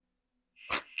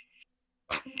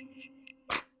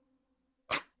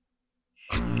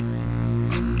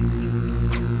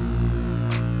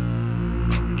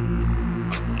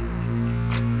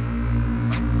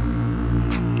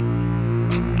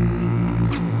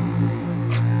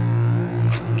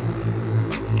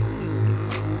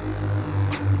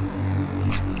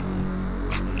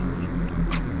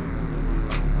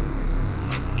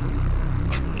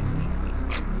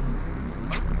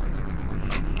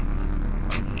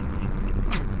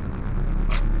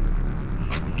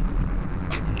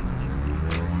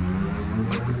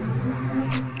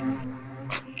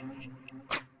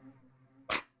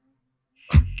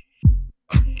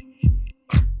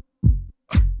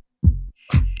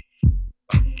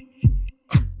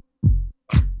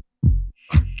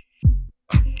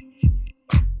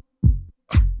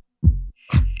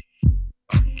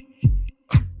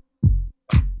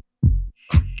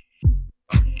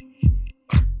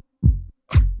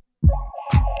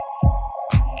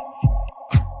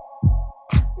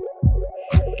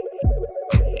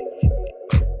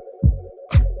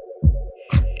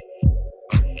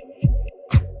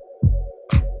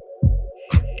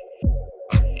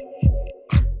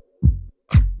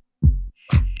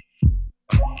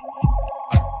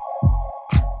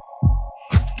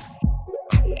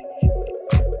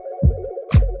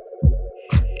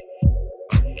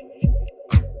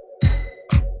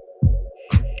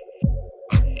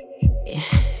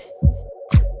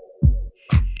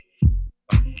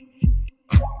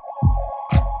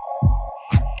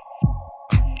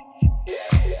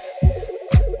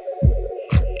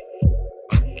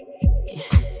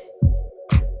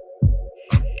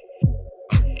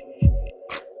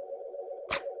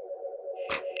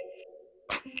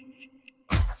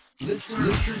Listen to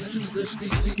the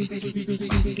speakers.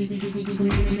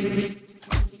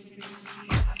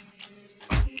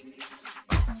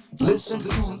 Listen to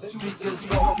the speakers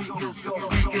go, speakers go,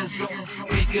 speakers go,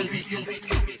 speakers go.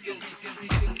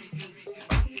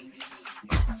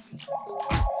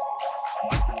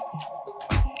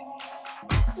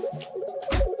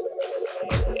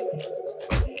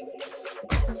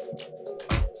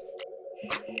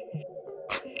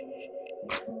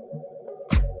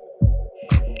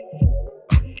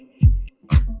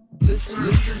 Listen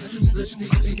to the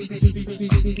speakers.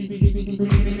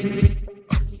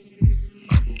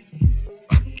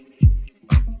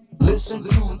 Listen to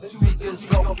the speakers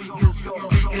go, speakers go,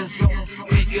 speakers go,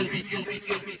 speakers go.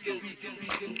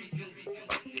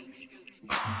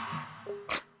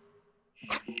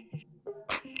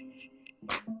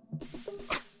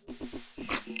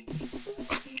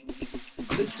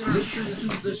 Listen to the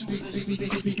speakers.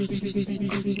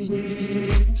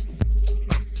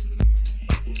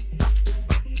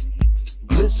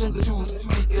 Listen to the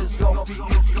speakers go,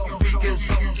 speakers go, speakers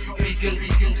go, speakers go.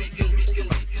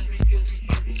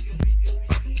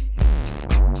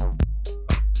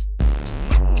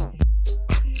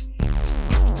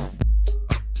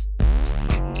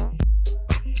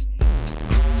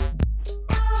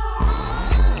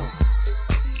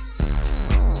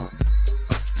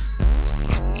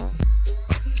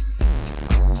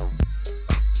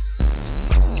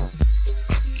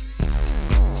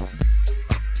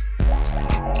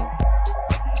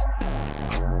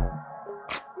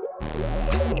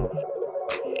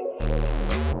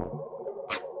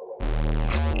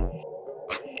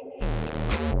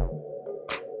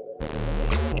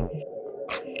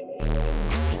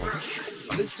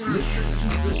 Listen to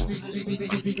the speakers.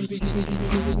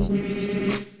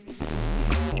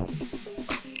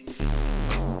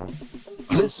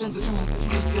 Listen to the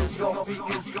speakers go,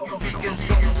 speakers go, speakers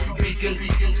go, speakers go. Listen to the speakers go, speakers go, speakers go,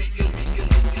 speakers go.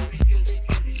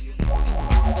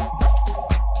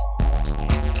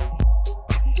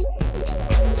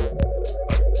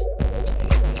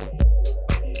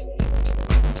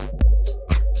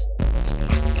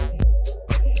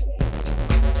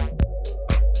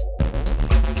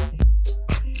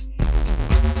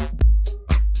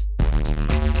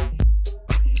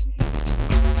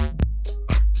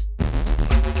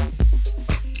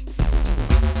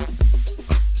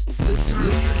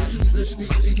 Listen to the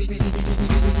speakers.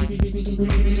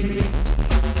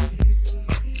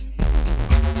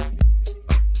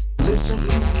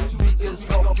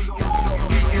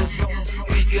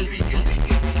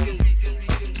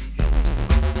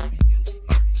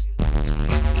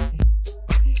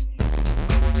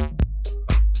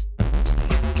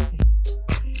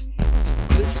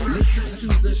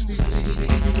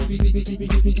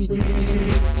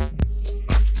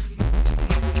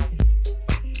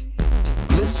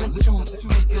 Listen to the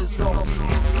speakers go, speakers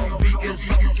go, speakers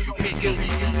go, speakers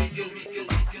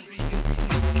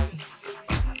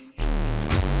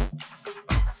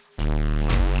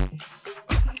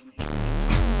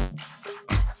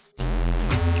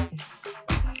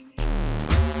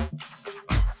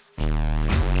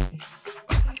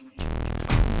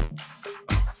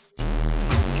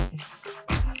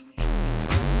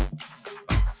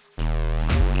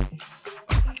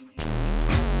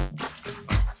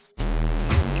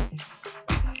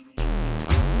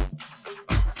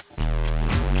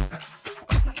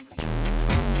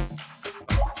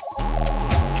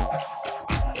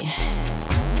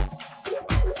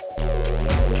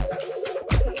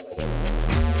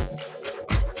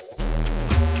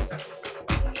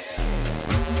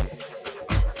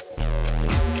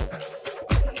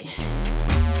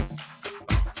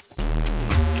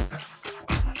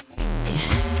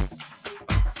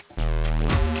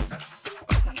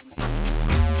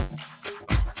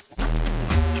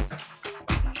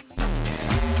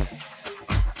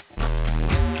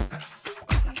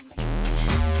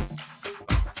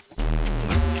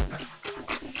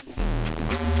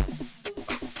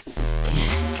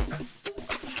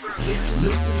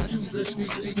Listen to the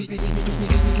speakers.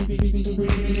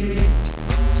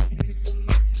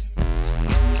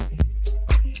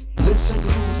 Listen to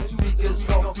the speakers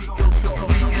go, speakers go,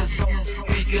 speakers go,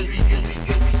 speakers go.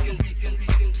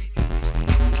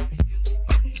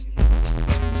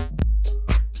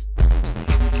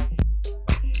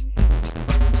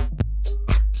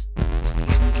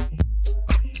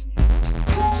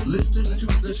 Listen to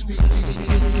the speakers.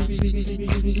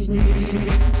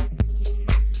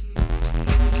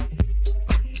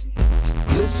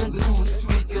 Listen to the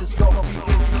speakers go,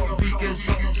 speakers go, speakers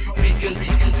go,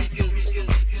 speakers go.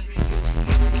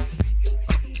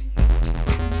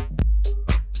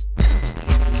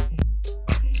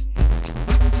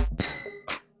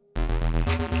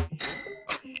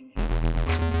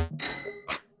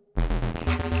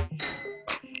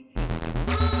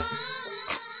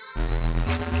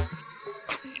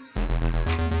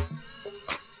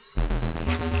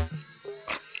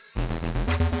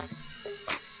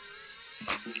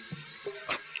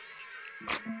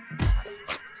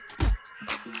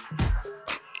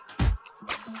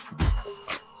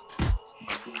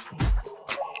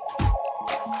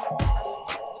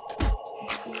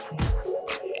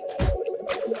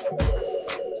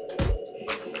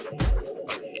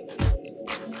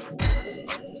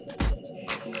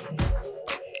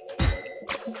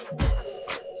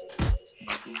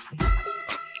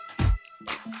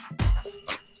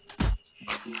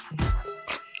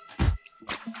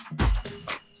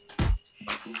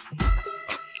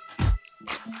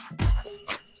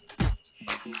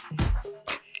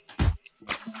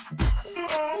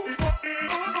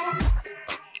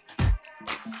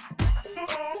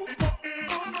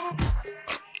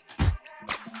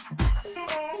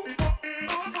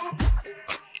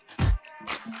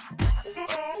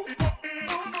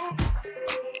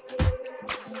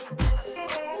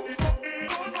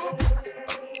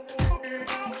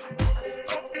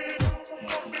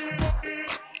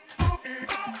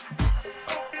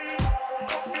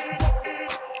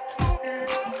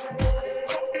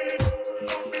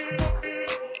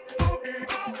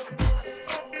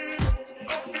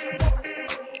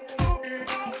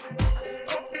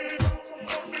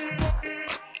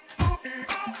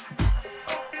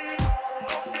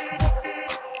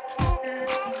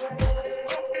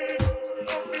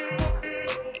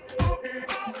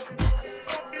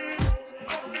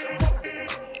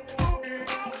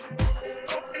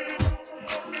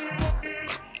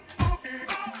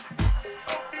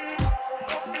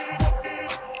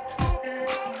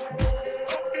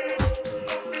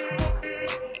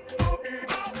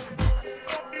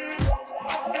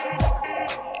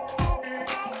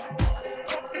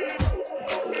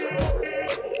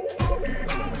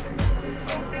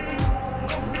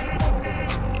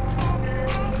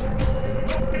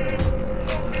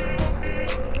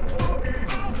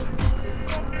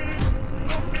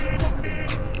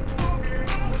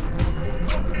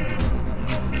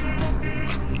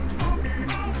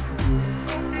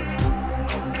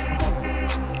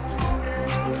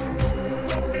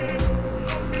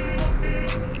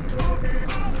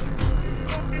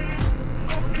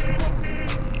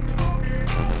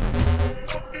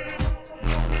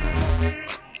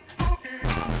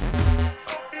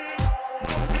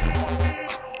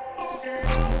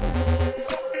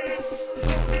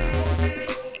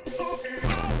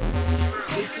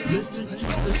 Listen to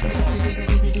the street.